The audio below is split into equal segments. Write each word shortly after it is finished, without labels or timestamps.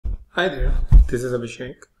Hi there, this is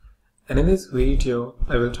Abhishek, and in this video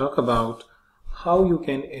I will talk about how you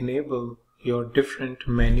can enable your different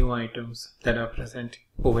menu items that are present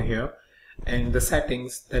over here and the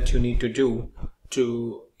settings that you need to do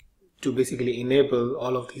to basically enable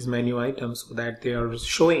all of these menu items so that they are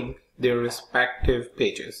showing their respective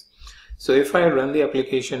pages. So if I run the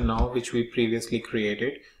application now, which we previously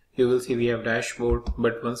created, you will see we have dashboard,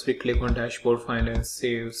 but once we click on dashboard, finance,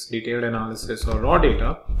 sales, detailed analysis or raw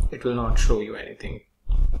data, it will not show you anything.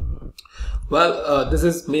 Well, this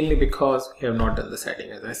is mainly because we have not done the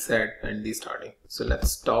setting, as I said in the starting. So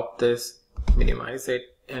let's stop this, minimize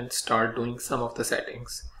it, and start doing some of the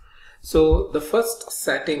settings. So the first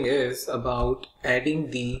setting is about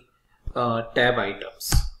adding the tab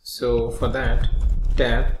items. So for that,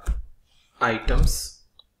 tab items.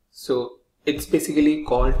 So it's basically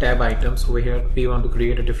called tab items. Over here we want to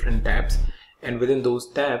create a different tabs, and within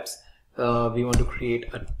those tabs we want to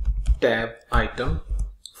create a tab item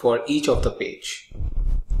for each of the page.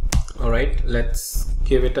 All right, let's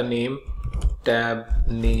give it a name. Tab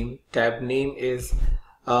name is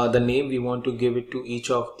the name we want to give it to each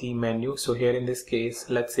of the menu. So here in this case,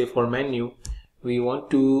 let's say for menu we want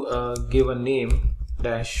to give a name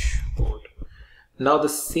dashboard. Now the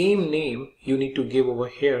same name you need to give over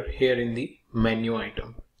here in the menu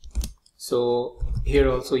item. So here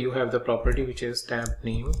also you have the property which is tab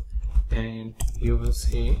name, and you will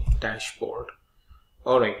say dashboard.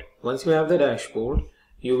 Alright, once you have the dashboard,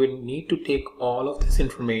 you will need to take all of this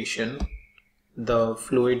information, the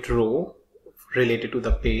fluid row related to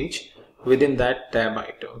the page, within that tab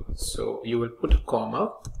item. So you will put a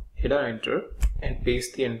comma, hit a enter, and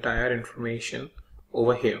paste the entire information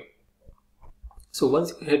over here. So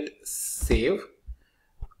once you hit save,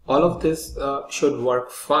 all of this should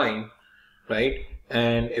work fine, right?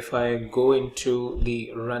 And if I go into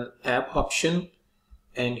the run app option,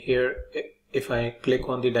 and here if I click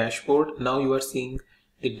on the dashboard, now you are seeing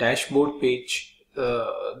the dashboard page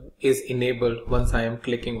is enabled once I am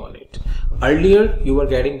clicking on it. Earlier you were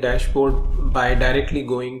getting dashboard by directly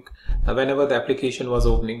going whenever the application was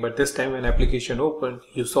opening, but this time when application opened,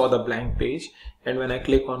 you saw the blank page, and when I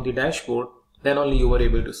click on the dashboard, then only you were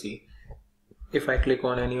able to see. If I click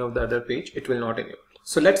on any of the other page, it will not enable.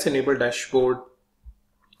 So let's enable dashboard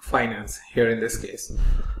finance here in this case.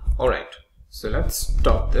 All right, so let's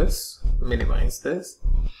stop this, minimize this.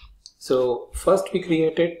 So first we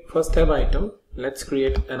created first tab item. Let's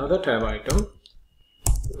create another tab item,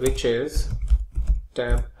 which is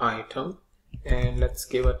tab item, and let's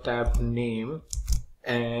give a tab name,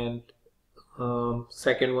 and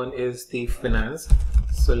second one is the finance.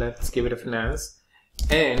 So let's give it a finance,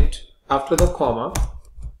 and after the comma,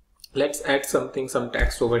 let's add some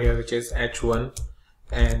text over here, which is h1,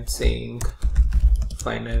 and saying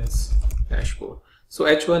finance dashboard. So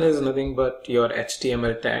h1 is nothing but your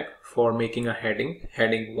HTML tag for making a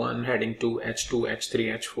heading 1, heading 2, h2,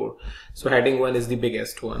 h3, h4. So heading 1 is the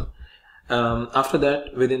biggest one. After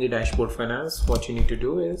that, within the dashboard finance, what you need to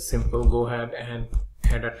do is simple, go ahead and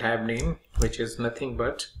add a tab name, which is nothing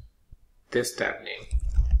but this tab name,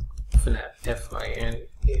 finance,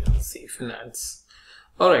 F-I-N-A-N-C, finance.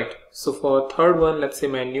 All right, so for third one, let's say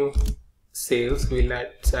menu sales,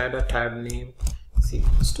 let's add a tab name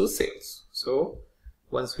equals to sales. So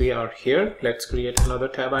once we are here, let's create another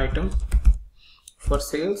tab item for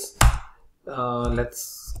sales.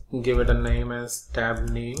 Let's give it a name as tab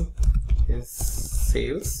name is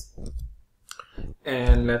sales,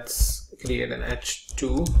 and let's create an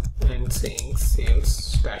h2 and saying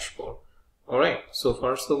sales dashboard. All right, so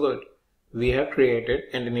far so good. We have created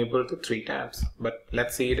and enabled the 3 tabs, but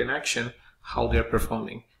let's see it in action, how they're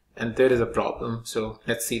performing. And there is a problem, so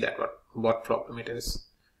let's see that what problem it is.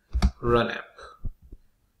 Run app.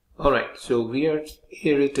 All right, so we are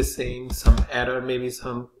here, it is saying some error, maybe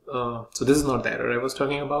some so this is not the error I was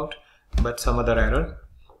talking about, but some other error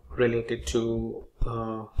related to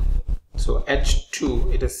so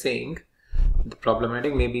h2, it is saying the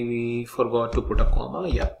problematic, maybe we forgot to put a comma.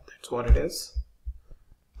 Yeah, that's what it is.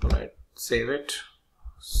 All right, save it,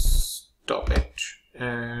 stop it,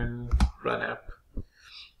 and run app.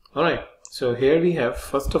 All right, so here we have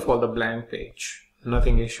first of all the blank page,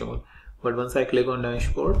 nothing is shown, but once I click on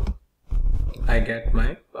dashboard, I get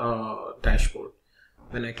my dashboard.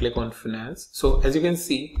 When I click on finance, so as you can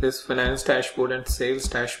see, this finance dashboard and sales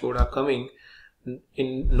dashboard are coming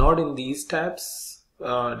in, not in these tabs,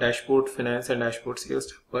 dashboard finance and dashboard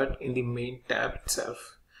sales, but in the main tab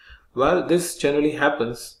itself. Well, this generally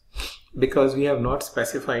happens because we have not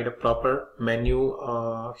specified a proper menu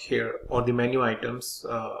here, or the menu items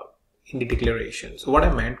in the declaration. So what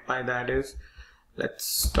I meant by that is, let's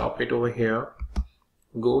stop it over here,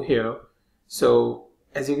 go here, so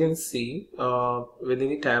as you can see, within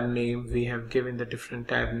the tab name we have given the different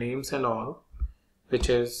tab names and all, which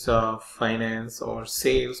is finance or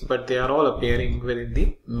sales, but they are all appearing within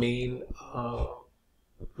the main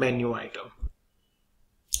menu item.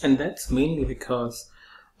 And that's mainly because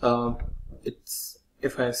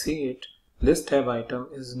if I see it, this tab item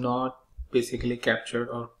is not basically captured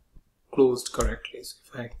or closed correctly. So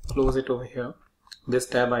if I close it over here, this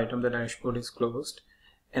tab item, the dashboard, is closed,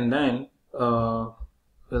 and then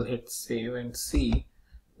we'll hit save and see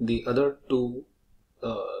the other two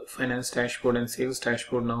finance dashboard and sales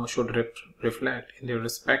dashboard now should reflect in their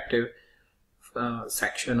respective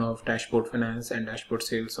section of dashboard finance and dashboard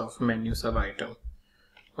sales of menu sub item.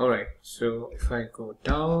 Alright, so if I go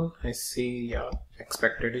down, I see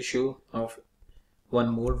expected issue of one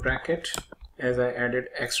more bracket, as I added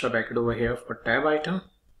extra bracket over here for tab item,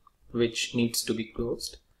 which needs to be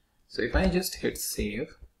closed. So if I just hit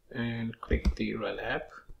save and click the run app,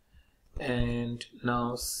 and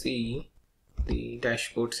now see the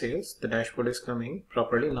dashboard sales, the dashboard is coming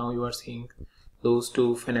properly. Now you are seeing those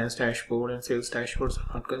two finance dashboard and sales dashboards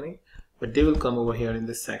are not coming, but they will come over here in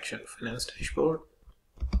this section, finance dashboard,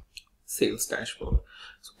 sales dashboard.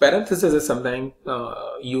 So parenthesis is something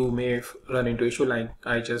you may run into issue like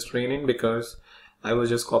I just ran in, because I was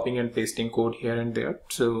just copying and pasting code here and there.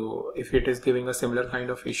 So if it is giving a similar kind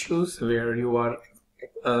of issues where you are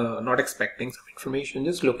not expecting some information,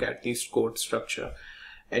 just look at this code structure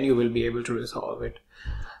and you will be able to resolve it.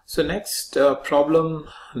 So next problem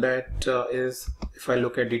that is, if I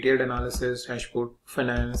look at detailed analysis, dashboard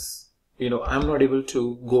finance, I'm not able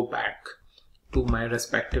to go back to my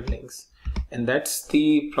respective links, and that's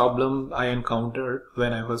the problem I encountered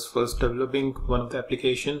when I was first developing one of the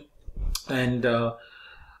application. And I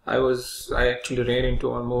actually ran into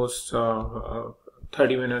almost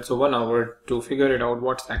 30 minutes or 1 hour to figure it out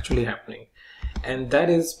what's actually happening, and that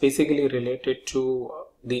is basically related to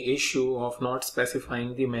the issue of not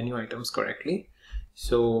specifying the menu items correctly.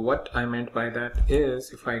 So what I meant by that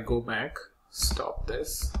is, if I go back, stop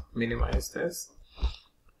this, minimize this,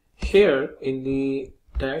 here in the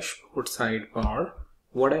dashboard sidebar,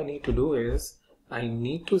 what I need to do is I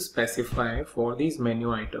need to specify for these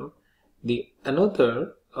menu item the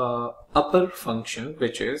another upper function,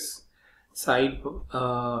 which is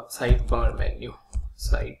sidebar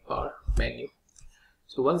menu.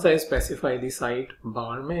 So once I specify the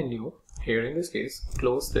sidebar menu here, in this case,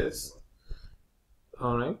 close this.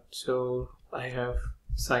 Alright, so I have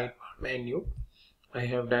sidebar menu, I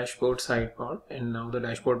have dashboard sidebar, and now the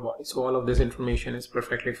dashboard body. So all of this information is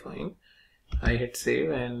perfectly fine. I hit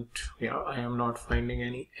save, and yeah, I am not finding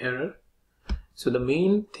any error. So the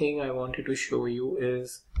main thing I wanted to show you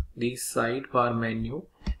is the sidebar menu,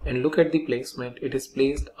 and look at the placement. It is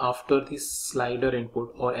placed after the slider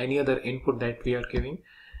input or any other input that we are giving,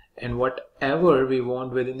 and whatever we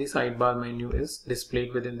want within the sidebar menu is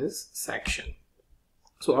displayed within this section.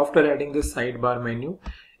 So after adding this sidebar menu,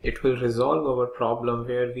 it will resolve our problem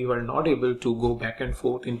where we were not able to go back and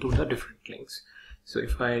forth into the different links. So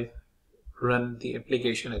if I run the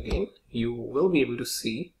application again, you will be able to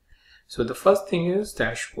see. So the first thing is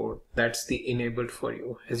dashboard, that's the enabled for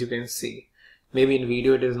you. As you can see, maybe in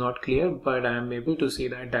video it is not clear, but I am able to see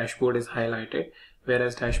that dashboard is highlighted,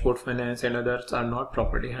 whereas dashboard finance and others are not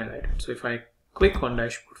properly highlighted. So if I click on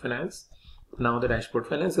dashboard finance, now the dashboard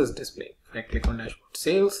finance is displayed. If I click on dashboard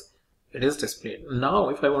sales, it is displayed. Now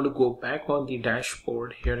if I want to go back on the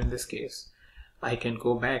dashboard here, in this case, I can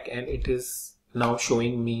go back and it is now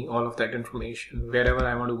showing me all of that information. Wherever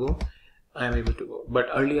I want to go, I am able to go. But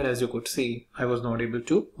earlier, as you could see, I was not able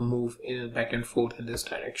to move back and forth in this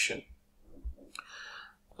direction.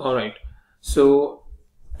 Alright, so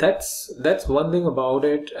that's one thing about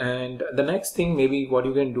it. And the next thing, maybe what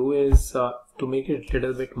you can do is to make it a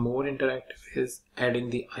little bit more interactive, is adding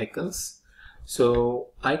the icons.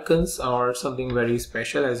 So icons are something very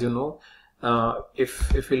special, as you know.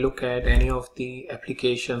 If we look at any of the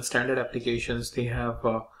applications, standard applications, they have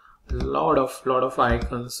a lot of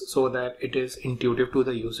icons so that it is intuitive to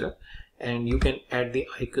the user, and you can add the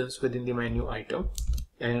icons within the menu item.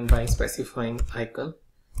 And by specifying icon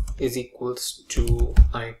is equals to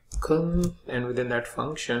icon, and within that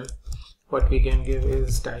function what we can give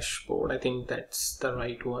is dashboard. I think that's the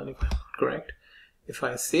right one, if I'm not correct. If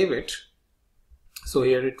I save it, so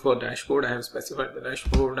here it for dashboard, I have specified the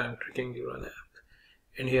dashboard, I'm clicking the run app,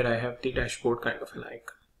 and here I have the dashboard kind of an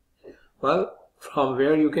icon. Well, from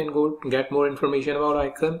where you can go get more information about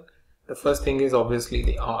icon, the first thing is obviously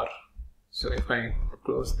the R. So if I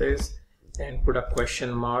close this and put a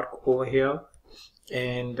question mark over here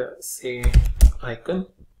and say icon,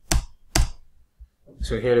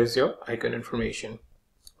 So here is your icon information.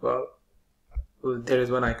 Well, there is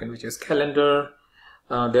one icon which is calendar.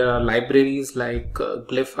 There are libraries like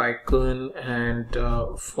glyph icon and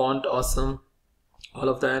font awesome, all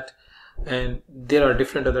of that. And there are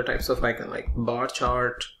different other types of icon like bar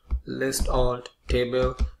chart, list alt,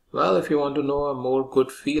 table. Well, if you want to know a more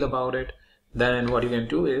good feel about it, then what you can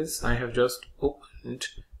do is I have just opened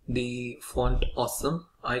the font awesome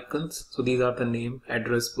icons. So these are the name,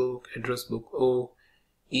 address book O,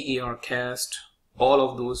 EER cast, all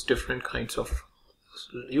of those different kinds of,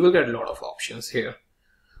 you will get a lot of options here.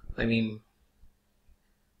 I mean,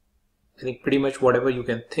 I think pretty much whatever you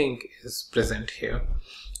can think is present here.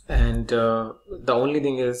 And the only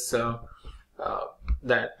thing is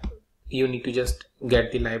that you need to just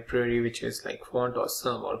get the library, which is like font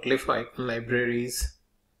awesome or glyph icon libraries,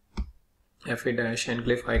 fa- and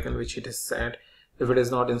glyph icon, which it is said. If it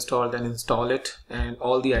is not installed, then install it, and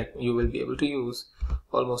all the icon you will be able to use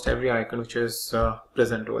almost every icon which is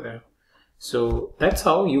present over there. So that's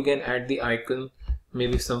how you can add the icon.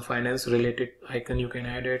 Maybe some finance related icon you can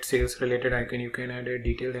add it, sales related icon you can add it,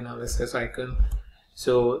 detailed analysis icon.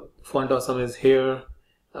 So font awesome is here.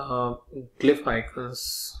 Glyph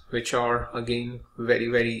icons, which are again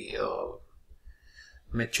very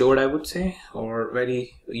matured, I would say, or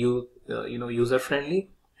very user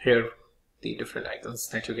friendly. Here the different icons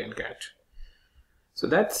that you can get. So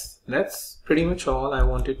that's pretty much all I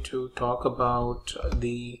wanted to talk about,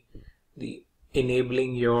 the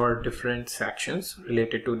enabling your different sections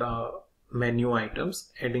related to the menu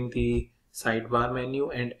items, adding the sidebar menu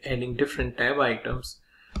and adding different tab items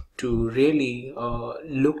to really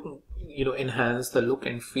enhance the look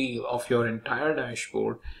and feel of your entire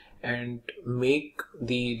dashboard and make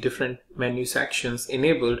the different menu sections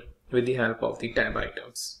enabled with the help of the tab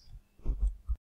items.